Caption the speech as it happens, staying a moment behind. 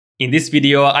In this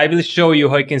video, I will show you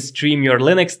how you can stream your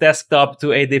Linux desktop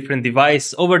to a different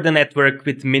device over the network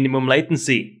with minimum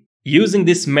latency. Using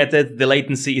this method, the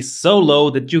latency is so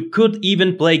low that you could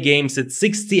even play games at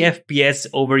 60 FPS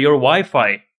over your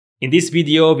Wi-Fi. In this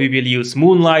video, we will use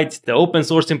Moonlight, the open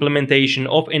source implementation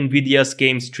of NVIDIA's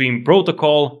game stream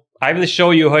protocol. I will show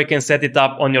you how you can set it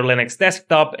up on your Linux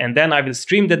desktop, and then I will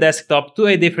stream the desktop to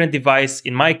a different device.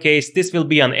 In my case, this will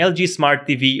be an LG Smart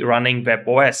TV running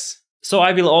WebOS. So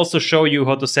I will also show you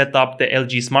how to set up the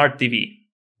LG Smart TV.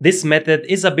 This method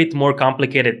is a bit more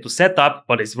complicated to set up,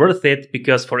 but it's worth it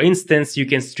because, for instance, you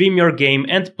can stream your game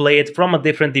and play it from a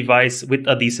different device with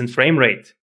a decent frame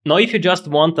rate. Now, if you just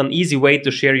want an easy way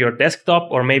to share your desktop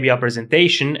or maybe a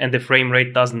presentation and the frame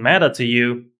rate doesn't matter to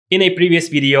you, in a previous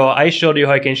video I showed you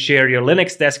how you can share your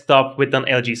Linux desktop with an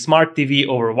LG Smart TV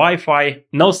over Wi-Fi.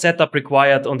 No setup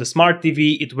required on the Smart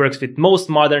TV, it works with most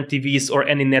modern TVs or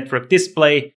any network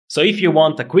display. So if you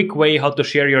want a quick way how to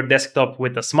share your desktop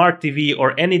with a Smart TV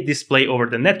or any display over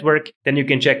the network, then you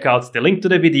can check out the link to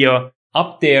the video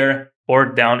up there or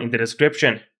down in the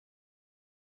description.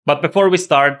 But before we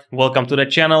start, welcome to the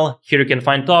channel. Here you can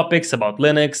find topics about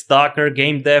Linux, Docker,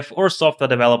 game dev or software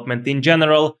development in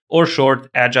general, or short,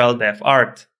 agile dev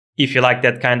art. If you like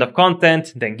that kind of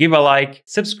content, then give a like,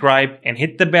 subscribe and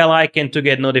hit the bell icon to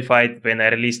get notified when I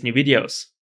release new videos.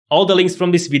 All the links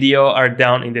from this video are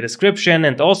down in the description,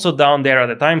 and also down there are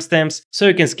the timestamps, so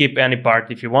you can skip any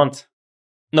part if you want.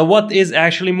 Now, what is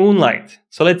actually Moonlight?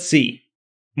 So let's see.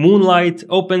 Moonlight,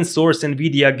 open source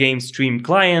NVIDIA game stream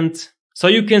client. So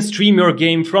you can stream your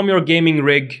game from your gaming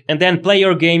rig and then play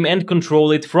your game and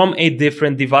control it from a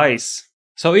different device.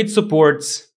 So it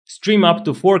supports stream up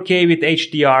to 4K with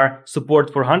HDR,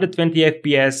 support for 120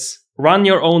 FPS, run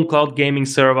your own cloud gaming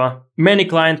server. Many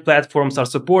client platforms are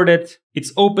supported,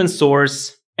 it's open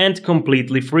source and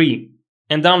completely free.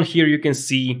 And down here you can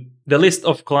see the list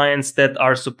of clients that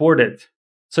are supported.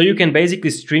 So you can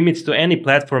basically stream it to any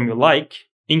platform you like,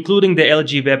 including the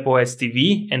LG WebOS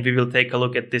TV, and we will take a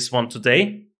look at this one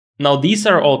today. Now these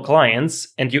are all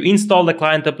clients, and you install the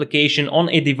client application on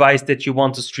a device that you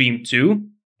want to stream to,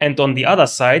 and on the other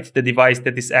side, the device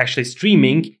that is actually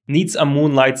streaming needs a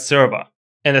Moonlight server.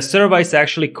 And the server is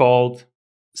actually called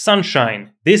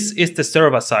Sunshine. This is the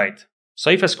server side.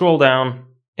 So if I scroll down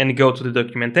and go to the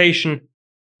documentation,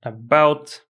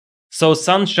 about. So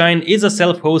Sunshine is a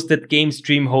self-hosted game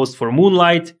stream host for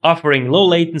Moonlight, offering low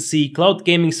latency cloud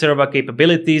gaming server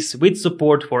capabilities with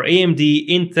support for AMD,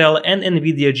 Intel and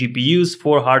NVIDIA GPUs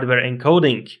for hardware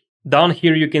encoding. Down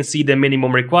here you can see the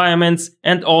minimum requirements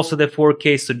and also the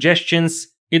 4K suggestions.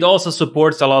 It also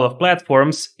supports a lot of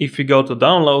platforms. If you go to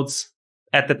downloads,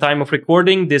 at the time of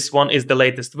recording this one is the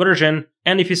latest version,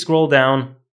 and if you scroll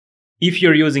down, if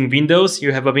you're using Windows,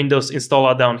 you have a Windows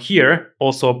installer down here,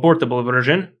 also a portable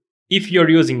version. If you're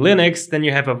using Linux, then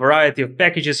you have a variety of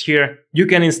packages here. You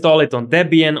can install it on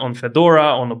Debian, on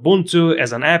Fedora, on Ubuntu,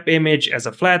 as an app image, as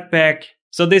a Flatpak.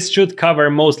 So this should cover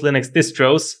most Linux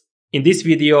distros. In this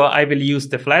video, I will use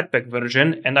the Flatpak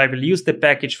version, and I will use the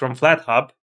package from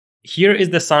flathub. Here is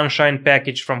the Sunshine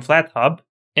package from flathub.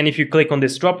 And if you click on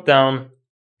this dropdown,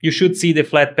 you should see the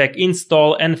Flatpak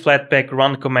install and Flatpak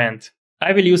run command.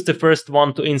 I will use the first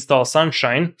one to install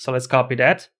Sunshine, so let's copy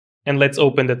that. And let's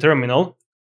open the terminal.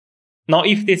 Now,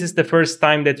 if this is the first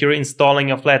time that you're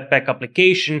installing a Flatpak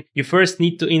application, you first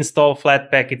need to install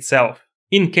Flatpak itself.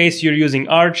 In case you're using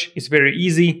Arch, it's very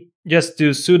easy. Just do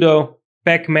sudo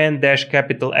pacman-S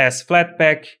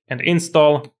Flatpak and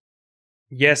install.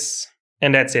 Yes,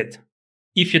 and that's it.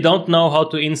 If you don't know how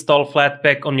to install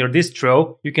Flatpak on your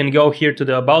distro, you can go here to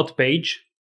the About page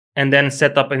and then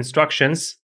set up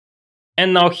instructions.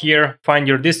 And now here, find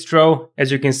your distro.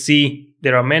 As you can see,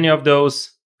 there are many of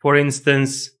those. For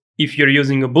instance, if you're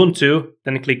using Ubuntu,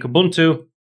 then click Ubuntu.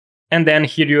 And then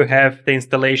here you have the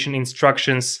installation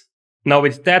instructions. Now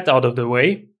with that out of the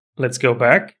way, let's go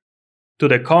back to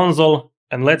the console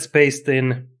and let's paste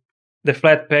in the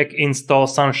Flatpak install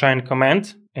Sunshine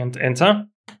command and enter.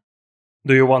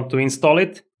 Do you want to install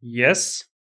it? Yes.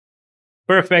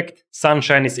 Perfect.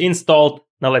 Sunshine is installed.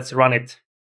 Now let's run it.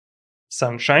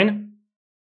 Sunshine.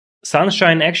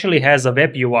 Sunshine actually has a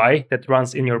web UI that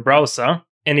runs in your browser,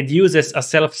 and it uses a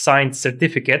self-signed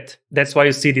certificate. That's why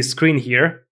you see this screen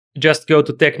here. Just go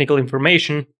to technical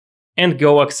information and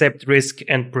go accept risk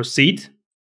and proceed.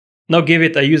 Now give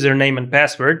it a username and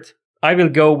password. I will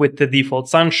go with the default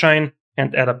Sunshine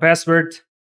and add a password.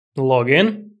 Log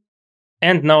in.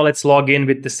 And now let's log in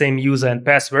with the same user and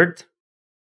password.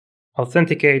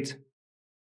 Authenticate.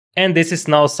 And this is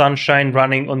now Sunshine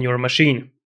running on your machine.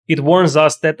 It warns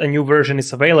us that a new version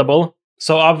is available.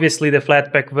 So obviously the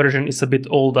Flatpak version is a bit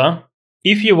older.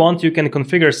 If you want, you can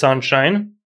configure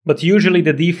Sunshine, but usually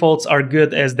the defaults are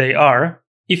good as they are.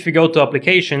 If you go to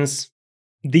applications,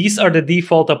 these are the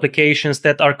default applications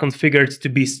that are configured to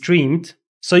be streamed,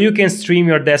 so you can stream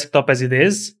your desktop as it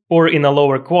is, or in a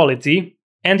lower quality,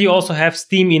 and you also have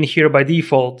Steam in here by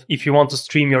default if you want to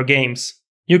stream your games.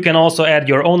 You can also add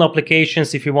your own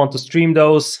applications if you want to stream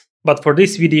those, but for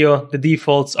this video, the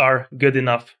defaults are good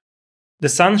enough. The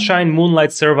Sunshine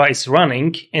Moonlight server is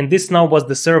running, and this now was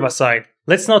the server side.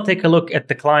 Let's now take a look at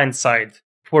the client side.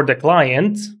 For the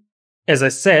client, as I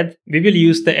said, we will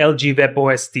use the LG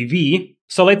WebOS-TV,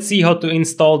 so let's see how to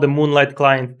install the Moonlight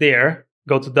client there.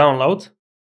 Go to download,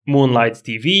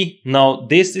 Moonlight-TV. Now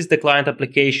this is the client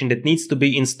application that needs to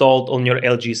be installed on your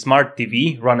LG Smart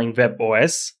TV running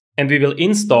WebOS, and we will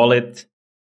install it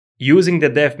using the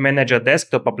Dev Manager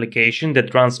desktop application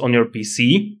that runs on your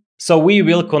PC. So we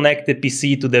will connect the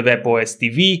PC to the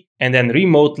WebOS-TV and then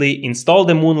remotely install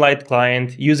the Moonlight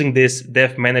client using this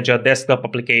Dev Manager desktop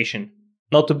application.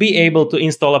 Now to be able to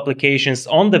install applications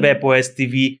on the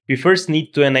WebOS-TV, we first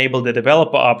need to enable the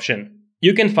developer option.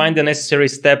 You can find the necessary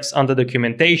steps under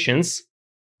Documentations,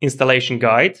 Installation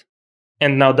Guide,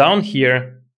 and now down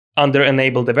here, under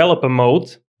Enable Developer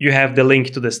Mode, you have the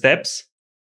link to the steps.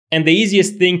 And the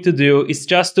easiest thing to do is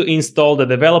just to install the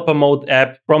Developer Mode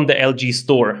app from the LG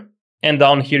store. And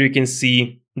down here you can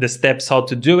see the steps how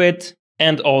to do it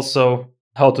and also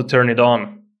how to turn it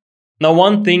on. Now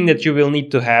one thing that you will need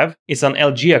to have is an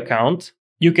LG account.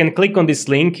 You can click on this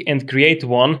link and create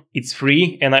one. It's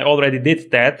free and I already did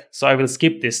that, so I will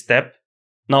skip this step.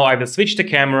 Now I will switch the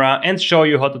camera and show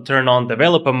you how to turn on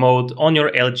Developer Mode on your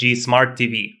LG Smart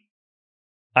TV.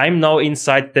 I'm now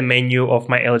inside the menu of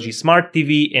my LG Smart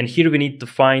TV, and here we need to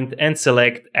find and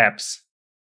select Apps.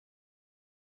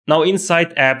 Now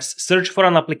inside Apps, search for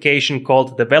an application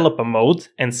called Developer Mode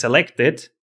and select it.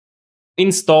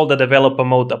 Install the Developer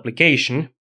Mode application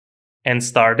and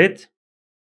start it.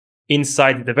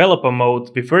 Inside Developer Mode,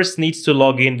 we first need to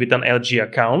log in with an LG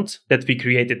account that we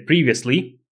created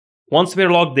previously. Once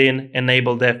we're logged in,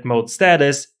 enable Dev Mode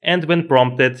status, and when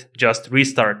prompted, just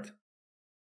restart.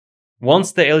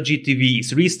 Once the LG TV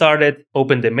is restarted,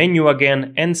 open the menu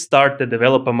again and start the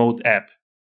Developer Mode app.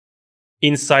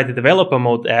 Inside the Developer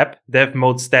Mode app, Dev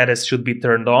Mode status should be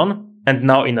turned on, and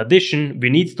now in addition, we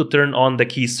need to turn on the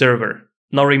key server.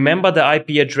 Now remember the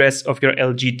IP address of your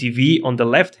LG TV on the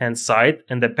left hand side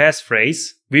and the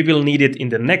passphrase. We will need it in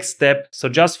the next step, so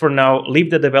just for now,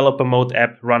 leave the Developer Mode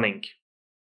app running.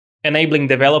 Enabling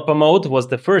Developer Mode was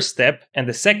the first step, and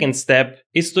the second step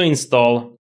is to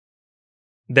install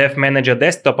Dev Manager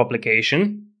desktop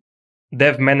application.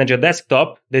 Dev Manager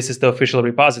desktop, this is the official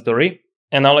repository.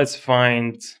 And now let's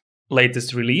find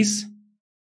latest release.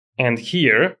 And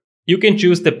here you can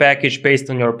choose the package based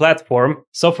on your platform.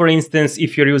 So for instance,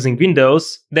 if you're using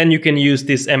Windows, then you can use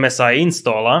this MSI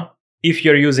installer. If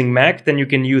you're using Mac, then you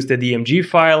can use the DMG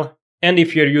file. And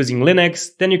if you're using Linux,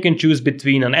 then you can choose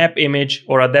between an app image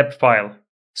or a deb file.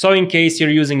 So in case you're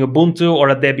using Ubuntu or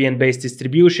a Debian-based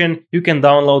distribution, you can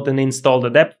download and install the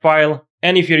deb file.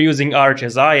 And if you're using Arch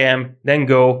as I am, then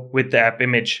go with the app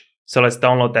image. So let's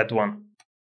download that one.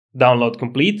 Download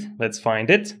complete, let's find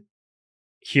it.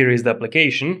 Here is the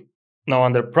application. Now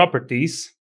under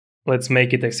Properties, let's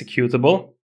make it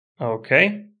executable.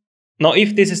 Okay. Now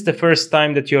if this is the first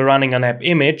time that you're running an app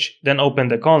image, then open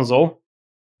the console.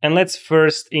 And let's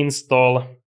first install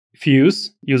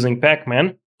Fuse using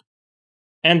Pacman.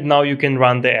 And now you can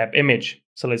run the app image.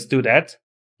 So let's do that.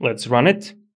 Let's run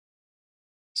it.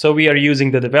 So we are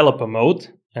using the Developer Mode,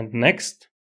 and next.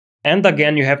 And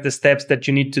again, you have the steps that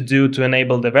you need to do to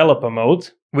enable Developer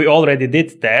Mode. We already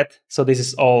did that, so this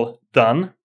is all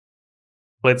done.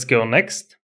 Let's go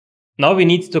next. Now we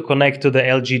need to connect to the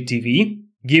LG TV.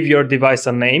 Give your device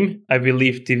a name. I will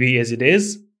leave TV as it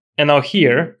is. And now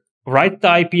here, write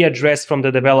the IP address from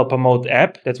the Developer Mode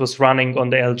app that was running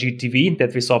on the LG TV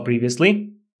that we saw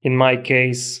previously. In my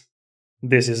case,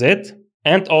 this is it.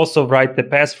 And also write the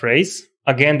passphrase,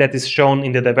 again that is shown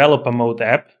in the Developer Mode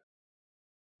app.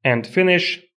 And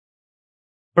finish.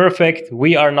 Perfect,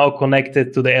 we are now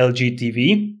connected to the LG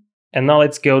TV. And now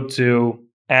let's go to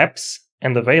Apps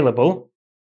and Available.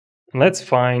 And let's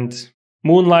find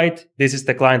Moonlight, this is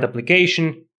the client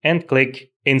application, and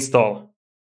click Install.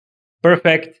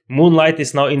 Perfect, Moonlight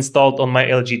is now installed on my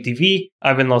LG TV.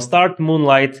 I will now start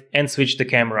Moonlight and switch the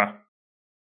camera.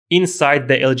 Inside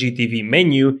the LG TV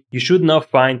menu, you should now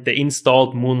find the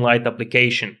installed Moonlight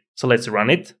application. So let's run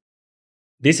it.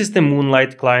 This is the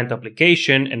Moonlight client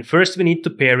application, and first we need to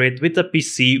pair it with a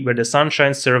PC where the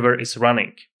Sunshine server is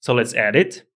running. So let's add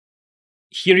it.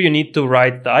 Here you need to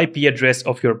write the IP address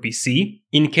of your PC.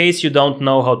 In case you don't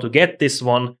know how to get this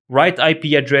one, write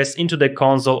IP address into the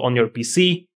console on your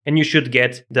PC and you should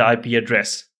get the IP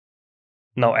address.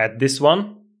 Now add this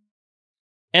one.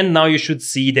 And now you should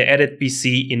see the added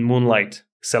PC in Moonlight.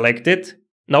 Select it.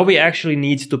 Now we actually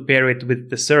need to pair it with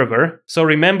the server. So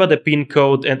remember the pin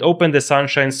code and open the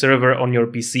Sunshine server on your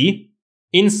PC.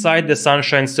 Inside the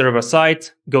Sunshine server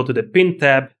site, go to the pin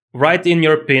tab, write in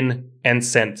your pin and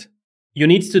send. You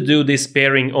need to do this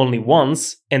pairing only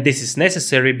once, and this is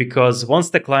necessary because once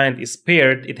the client is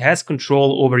paired, it has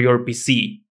control over your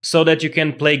PC, so that you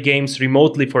can play games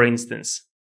remotely, for instance.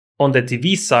 On the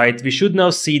TV side, we should now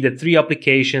see the 3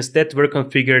 applications that were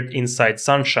configured inside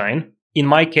Sunshine. In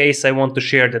my case, I want to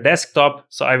share the desktop,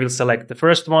 so I will select the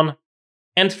first one.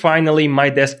 And finally, my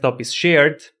desktop is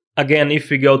shared. Again, if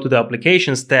we go to the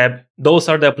Applications tab, those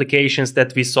are the applications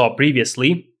that we saw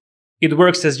previously. It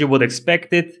works as you would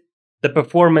expect it. The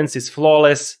performance is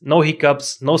flawless, no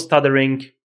hiccups, no stuttering.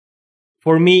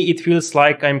 For me, it feels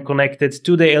like I'm connected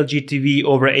to the LG TV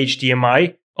over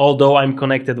HDMI, although I'm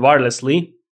connected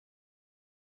wirelessly.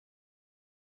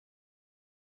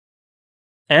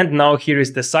 And now here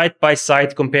is the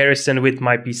side-by-side comparison with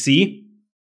my PC.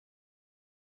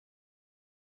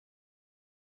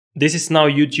 This is now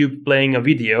YouTube playing a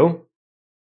video.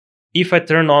 If I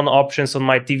turn on options on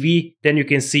my TV, then you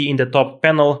can see in the top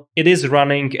panel, it is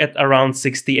running at around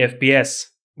 60 FPS,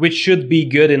 which should be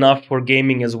good enough for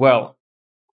gaming as well.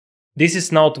 This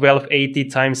is now 1280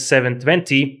 x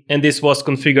 720, and this was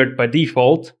configured by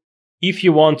default. If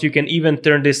you want, you can even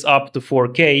turn this up to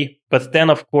 4K, but then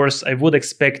of course I would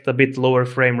expect a bit lower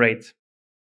frame rate.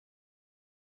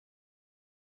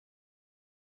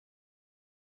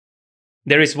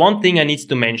 There is one thing I need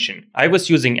to mention. I was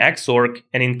using Xorg,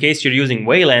 and in case you're using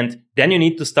Wayland, then you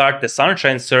need to start the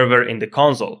Sunshine server in the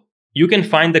console. You can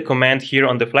find the command here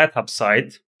on the flathub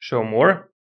site, show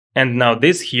more. And now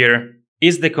this here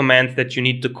is the command that you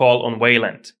need to call on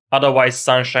Wayland. Otherwise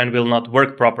Sunshine will not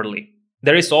work properly.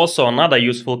 There is also another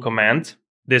useful command,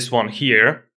 this one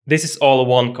here. This is all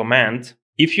one command.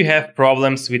 If you have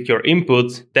problems with your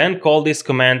input, then call this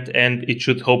command and it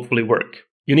should hopefully work.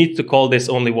 You need to call this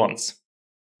only once.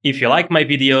 If you like my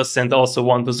videos and also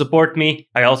want to support me,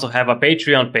 I also have a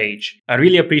Patreon page. I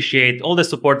really appreciate all the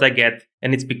support I get,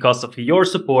 and it's because of your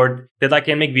support that I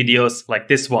can make videos like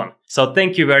this one. So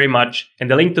thank you very much, and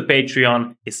the link to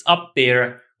Patreon is up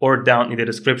there or down in the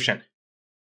description.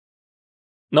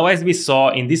 Now, as we saw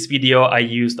in this video, I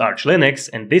used Arch Linux,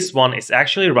 and this one is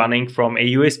actually running from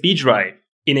a USB drive.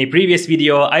 In a previous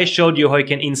video, I showed you how you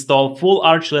can install full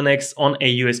Arch Linux on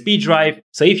a USB drive.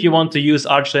 So if you want to use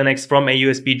Arch Linux from a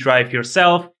USB drive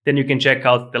yourself, then you can check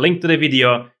out the link to the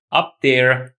video up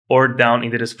there or down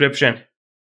in the description.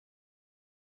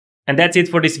 And that's it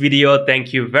for this video.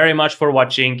 Thank you very much for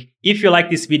watching. If you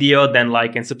like this video, then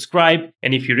like and subscribe.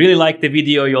 And if you really like the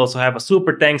video, you also have a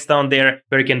super thanks down there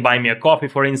where you can buy me a coffee,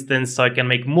 for instance, so I can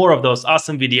make more of those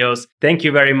awesome videos. Thank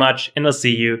you very much, and I'll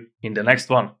see you in the next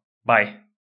one. Bye.